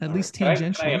Blackhawks, at least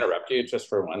tangentially. Can I interrupt you just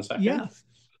for 1 second? Yeah.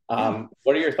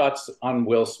 What are your thoughts on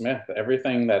Will Smith?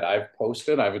 Everything that I've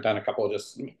posted, I've done a couple of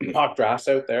just mock drafts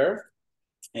out there,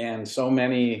 and so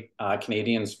many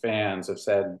Canadians fans have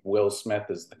said Will Smith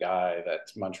is the guy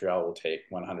that Montreal will take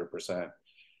 100%.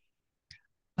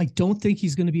 I don't think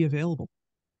he's going to be available.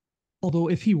 Although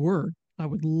if he were, I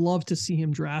would love to see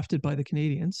him drafted by the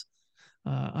Canadians.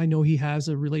 I know he has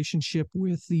a relationship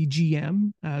with the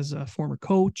GM as a former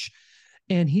coach,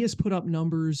 and he has put up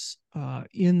numbers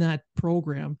in that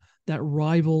program that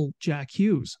rival Jack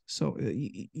Hughes. So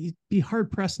you'd be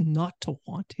hard pressed not to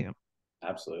want him.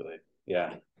 Absolutely.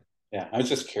 Yeah. Yeah. I was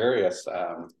just curious.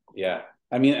 Yeah.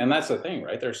 I mean, and that's the thing,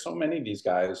 right? There's so many of these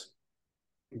guys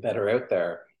that are out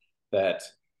there that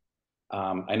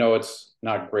I know it's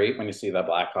not great when you see the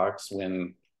Blackhawks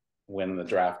win the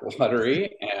draft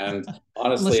lottery. And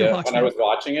honestly, when I was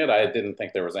watching it, I didn't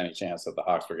think there was any chance that the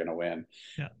Hawks were going to win.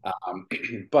 Yeah.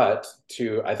 But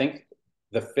I think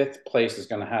the fifth place is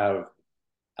going to have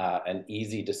an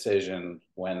easy decision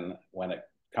when it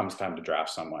comes time to draft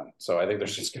someone. So I think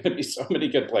there's just going to be so many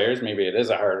good players. Maybe it is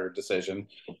a harder decision,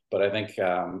 but I think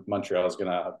Montreal is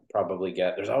going to probably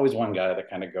there's always one guy that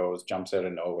kind of jumps out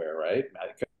of nowhere, right?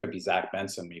 It could be Zach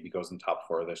Benson, maybe goes in top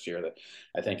 4 this year, that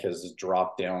I think has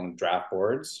dropped down draft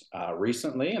boards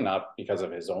recently, and not because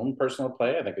of his own personal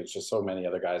play. I think it's just so many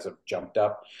other guys have jumped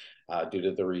up due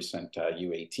to the recent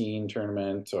U18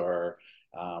 tournament or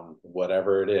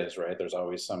whatever it is, right? There's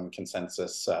always some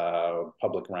consensus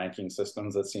public ranking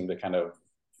systems that seem to kind of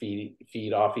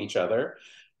feed off each other.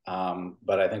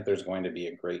 But I think there's going to be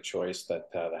a great choice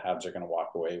that the Habs are going to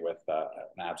walk away with an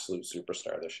absolute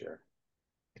superstar this year.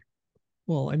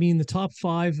 Well, I mean, the top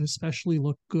 5 especially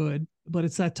look good, but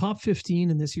it's that top 15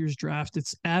 in this year's draft.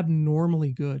 It's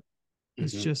abnormally good.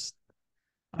 It's just,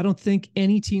 I don't think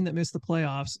any team that missed the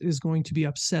playoffs is going to be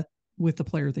upset with the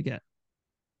player they get.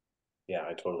 Yeah,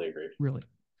 I totally agree. Really.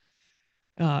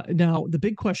 Now, the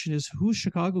big question is, who's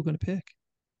Chicago going to pick?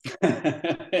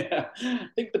 Yeah, I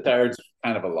think Bedard's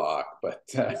kind of a lock, but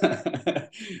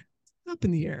up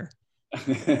in the air.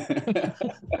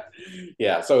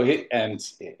 Yeah, so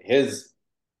his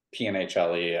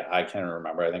PNHLE, I can't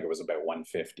remember. I think it was about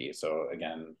 150. So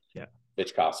again, yeah,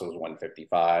 Bitch Costa was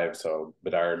 155. So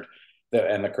Bedard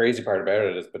And the crazy part about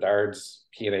it is Bedard's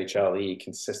PNHLE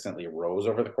consistently rose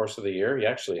over the course of the year. He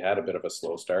actually had a bit of a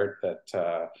slow start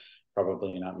that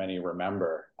probably not many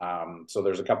remember. So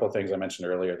there's a couple of things I mentioned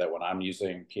earlier that when I'm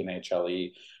using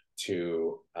PNHLE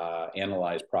to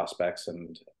analyze prospects,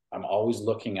 and I'm always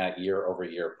looking at year over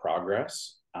year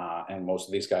progress. And most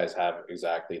of these guys have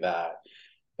exactly that.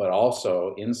 But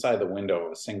also inside the window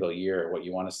of a single year, what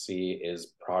you want to see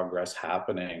is progress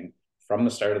happening from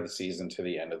the start of the season to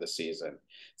the end of the season.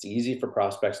 It's easy for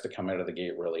prospects to come out of the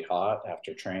gate really hot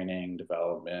after training,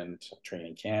 development,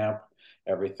 training camp,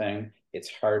 everything. It's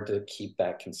hard to keep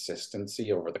that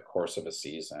consistency over the course of a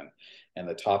season. And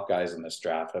the top guys in this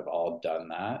draft have all done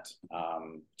that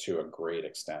to a great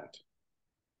extent.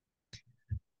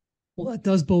 Well, that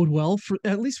does bode well for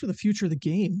at least for the future of the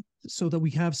game, so that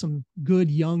we have some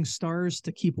good young stars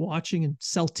to keep watching and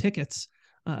sell tickets.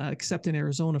 Except in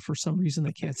Arizona, for some reason,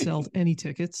 they can't sell any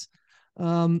tickets.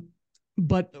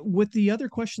 But with the other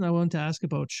question I wanted to ask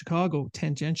about Chicago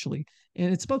tangentially,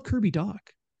 and it's about Kirby Dach.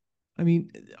 I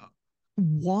mean,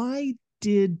 why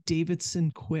did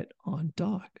Davidson quit on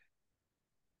Dach?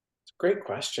 It's a great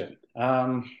question.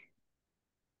 I've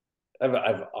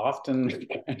often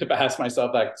kind of asked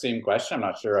myself that same question. I'm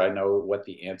not sure I know what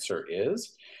the answer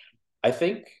is. I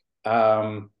think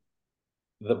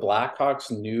the Blackhawks'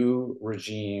 new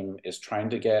regime is trying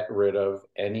to get rid of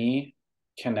any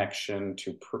connection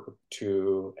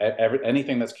to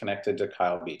anything that's connected to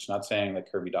Kyle Beach. Not saying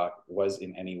that Kirby Dach was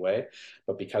in any way,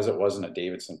 but because it wasn't a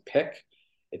Davidson pick,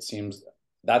 it seems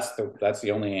that's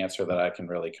the only answer that I can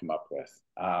really come up with.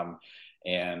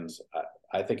 And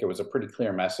I think it was a pretty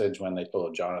clear message when they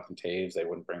told Jonathan Toews they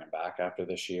wouldn't bring him back after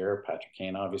this year. Patrick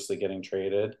Kane obviously getting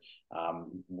traded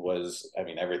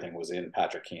everything was in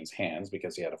Patrick Kane's hands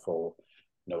because he had a full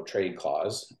no trade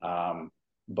clause.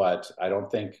 But I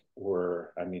don't think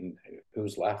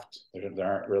who's left? There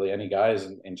aren't really any guys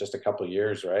in just a couple of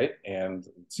years, right? And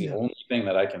it's the only thing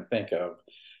that I can think of.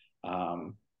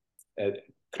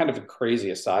 Kind of a crazy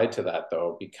aside to that,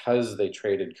 though, because they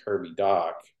traded Kirby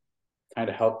Dach, kind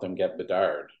of helped them get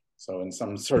Bedard. So in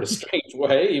some sort of strange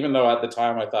way, even though at the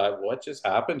time I thought, what just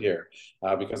happened here?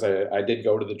 Because I did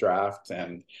go to the draft,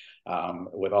 and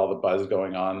with all the buzz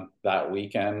going on that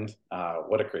weekend,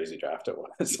 what a crazy draft it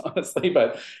was, honestly.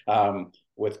 But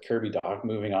with Kirby Dach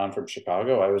moving on from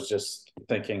Chicago, I was just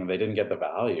thinking they didn't get the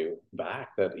value back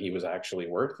that he was actually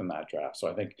worth in that draft. So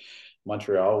I think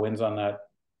Montreal wins on that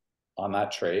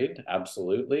trade,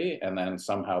 absolutely. And then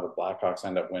somehow the Blackhawks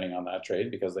end up winning on that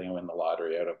trade because they win the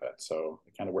lottery out of it. So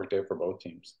it kind of worked out for both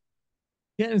teams.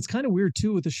 Yeah, and it's kind of weird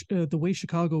too with the way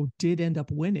Chicago did end up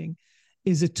winning,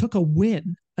 is it took a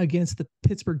win against the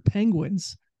Pittsburgh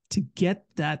Penguins to get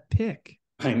that pick.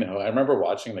 I know. I remember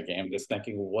watching the game just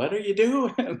thinking, what are you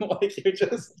doing? Like, you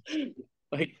just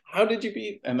like, how did you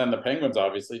beat? And then the Penguins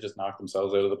obviously just knocked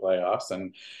themselves out of the playoffs.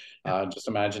 And just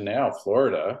imagine now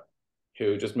Florida,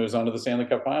 who just moves on to the Stanley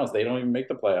Cup Finals. They don't even make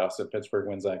the playoffs if Pittsburgh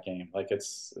wins that game. Like,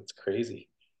 it's crazy.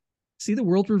 See, the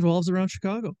world revolves around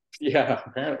Chicago. Yeah,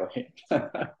 apparently.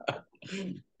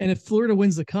 And if Florida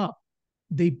wins the cup,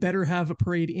 they better have a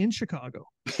parade in Chicago.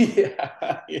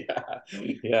 Yeah,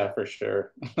 for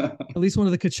sure. At least one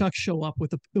of the Kachucks show up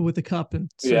with the cup and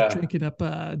start drinking up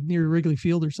near Wrigley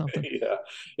Field or something. Yeah,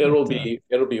 it'll be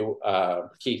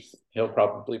Keith. He'll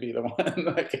probably be the one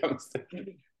that comes to.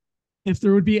 If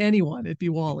there would be anyone, it'd be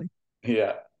Wally.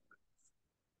 Yeah.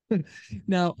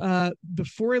 Now,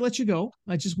 before I let you go,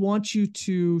 I just want you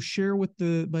to share with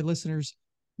my listeners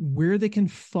where they can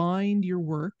find your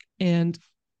work and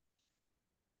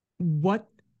what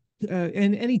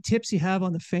and any tips you have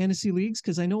on the fantasy leagues,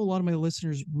 because I know a lot of my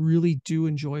listeners really do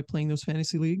enjoy playing those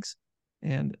fantasy leagues,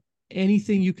 and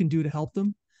anything you can do to help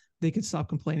them, they can stop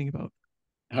complaining about.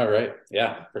 All right.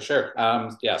 Yeah, for sure.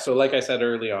 So like I said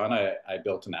early on, I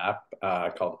built an app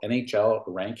called NHL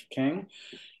Rank King.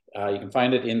 You can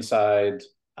find it inside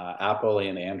Apple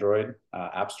and Android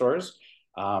app stores.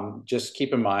 Just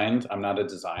keep in mind, I'm not a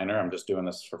designer. I'm just doing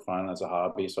this for fun as a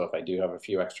hobby. So if I do have a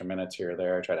few extra minutes here or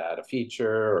there, I try to add a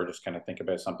feature or just kind of think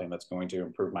about something that's going to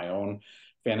improve my own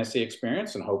fantasy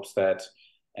experience, in hopes that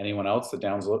anyone else that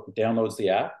downloads the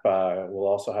app will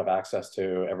also have access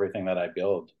to everything that I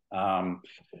build.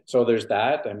 So there's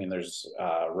that. I mean, there's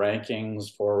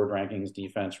rankings, forward rankings,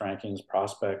 defense rankings,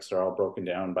 prospects are all broken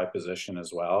down by position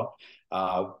as well.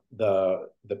 The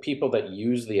people that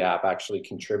use the app actually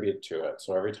contribute to it.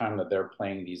 So every time that they're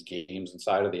playing these games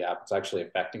inside of the app, it's actually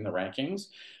affecting the rankings.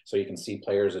 So you can see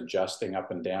players adjusting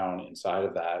up and down inside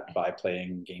of that by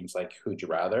playing games like Who'd You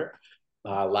Rather.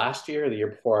 last year, the year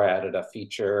before, I added a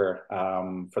feature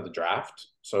for the draft.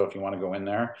 So if you want to go in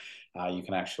there, you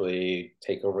can actually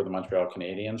take over the Montreal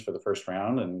Canadiens for the first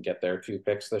round and get their 2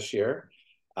 picks this year.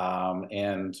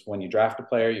 And when you draft a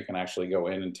player, you can actually go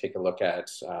in and take a look at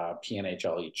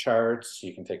PNHLE charts.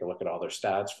 You can take a look at all their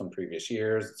stats from previous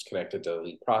years. It's connected to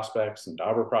elite prospects and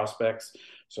Dauber prospects.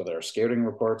 So there are scouting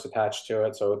reports attached to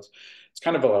it. So it's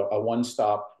kind of a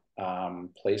one-stop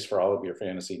place for all of your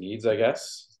fantasy needs, I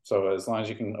guess. So as long as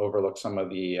you can overlook some of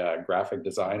the graphic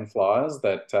design flaws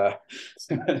that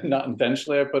not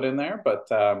intentionally I put in there, but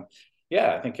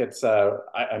yeah, I think it's,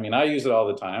 I mean, I use it all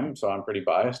the time, so I'm pretty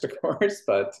biased, of course,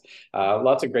 but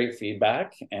lots of great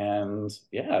feedback. And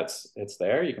yeah, it's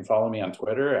there. You can follow me on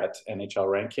Twitter at NHL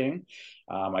Ranking.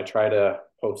 I try to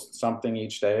post something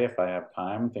each day if I have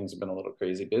time. Things have been a little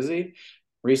crazy busy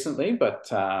recently, but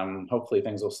hopefully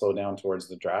things will slow down towards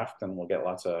the draft and we'll get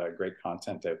lots of great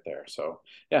content out there. So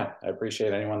yeah, I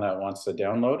appreciate anyone that wants to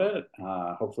download it.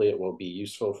 Hopefully it will be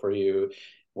useful for you,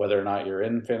 whether or not you're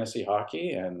in fantasy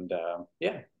hockey. And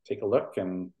yeah, take a look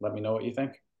and let me know what you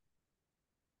think.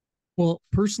 Well,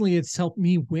 personally, it's helped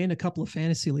me win a couple of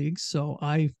fantasy leagues. So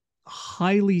I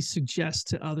highly suggest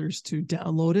to others to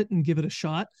download it and give it a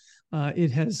shot.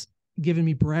 It has given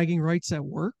me bragging rights at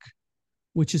work,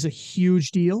 which is a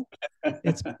huge deal.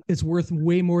 It's worth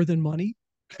way more than money.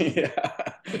 Yeah.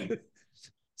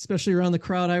 Especially around the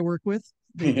crowd I work with.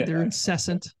 They're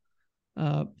incessant.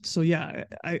 So yeah,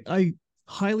 I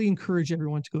highly encourage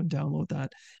everyone to go and download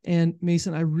that. And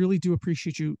Mason, I really do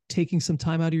appreciate you taking some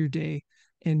time out of your day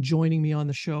and joining me on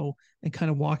the show and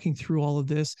kind of walking through all of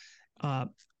this.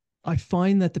 I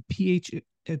find that the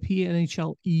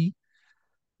PNHLE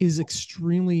is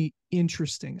extremely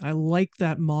interesting. I like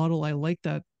that model. I like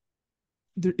that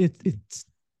it's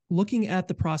looking at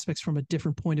the prospects from a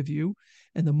different point of view.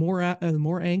 And the more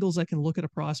angles I can look at a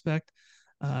prospect,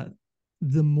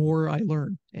 the more I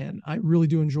learn. And I really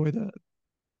do enjoy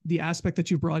the aspect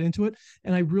that you brought into it.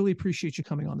 And I really appreciate you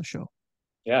coming on the show.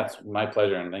 Yeah, it's my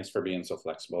pleasure. And thanks for being so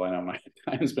flexible. I know my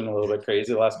time's been a little bit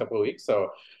crazy the last couple of weeks. So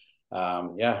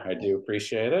yeah, I do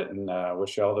appreciate it and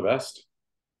wish you all the best.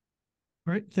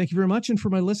 All right. Thank you very much. And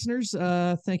for my listeners,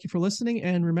 thank you for listening.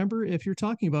 And remember, if you're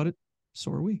talking about it,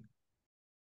 so are we.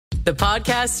 The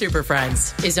Podcast Super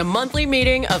Friends is a monthly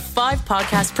meeting of 5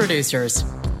 podcast producers.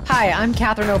 Hi, I'm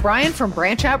Katherine O'Brien from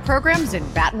Branch Out Programs in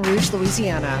Baton Rouge,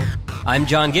 Louisiana. I'm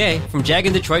John Gay from Jag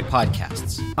and Detroit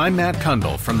Podcasts. I'm Matt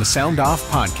Kundle from the Sound Off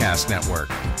Podcast Network.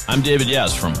 I'm David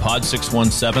Yes from Pod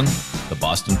 617, the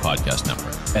Boston Podcast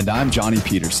Network. And I'm Johnny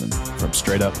Peterson from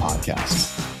Straight Up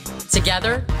Podcasts.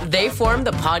 Together, they form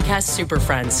the Podcast Super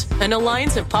Friends, an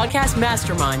alliance of podcast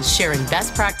masterminds sharing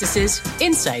best practices,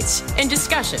 insights, and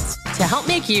discussions to help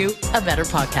make you a better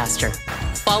podcaster.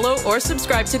 Follow or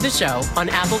subscribe to the show on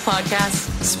Apple Podcasts,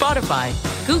 Spotify,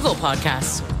 Google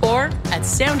Podcasts, or at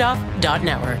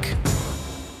soundoff.network.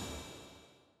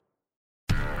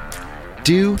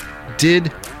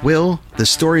 Did, Will, the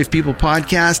Story of People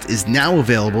podcast is now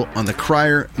available on the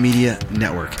Crier Media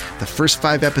Network. The first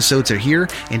 5 episodes are here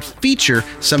and feature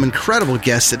some incredible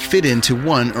guests that fit into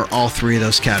one or all 3 of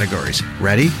those categories.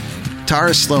 Ready?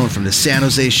 Tara Sloan from the San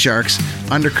Jose Sharks,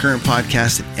 Undercurrent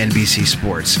podcast at NBC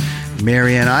Sports.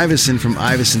 Marianne Iveson from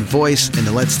Iveson Voice and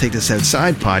the Let's Take This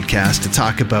Outside podcast to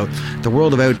talk about the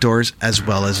world of outdoors as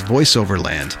well as voiceover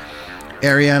land.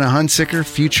 Ariana Hunsicker,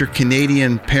 future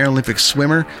Canadian Paralympic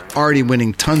swimmer, already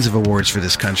winning tons of awards for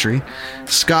this country.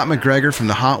 Scott McGregor from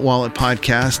the Hot Wallet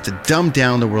podcast to dumb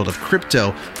down the world of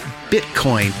crypto,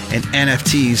 Bitcoin, and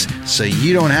NFTs so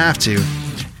you don't have to.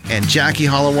 And Jackie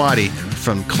Holowati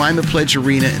from Climate Pledge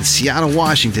Arena in Seattle,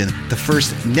 Washington, the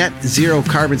first net zero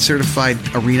carbon certified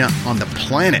arena on the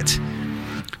planet.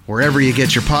 Wherever you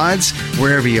get your pods,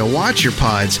 wherever you watch your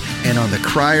pods, and on the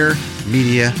Crier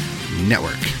Media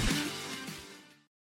Network.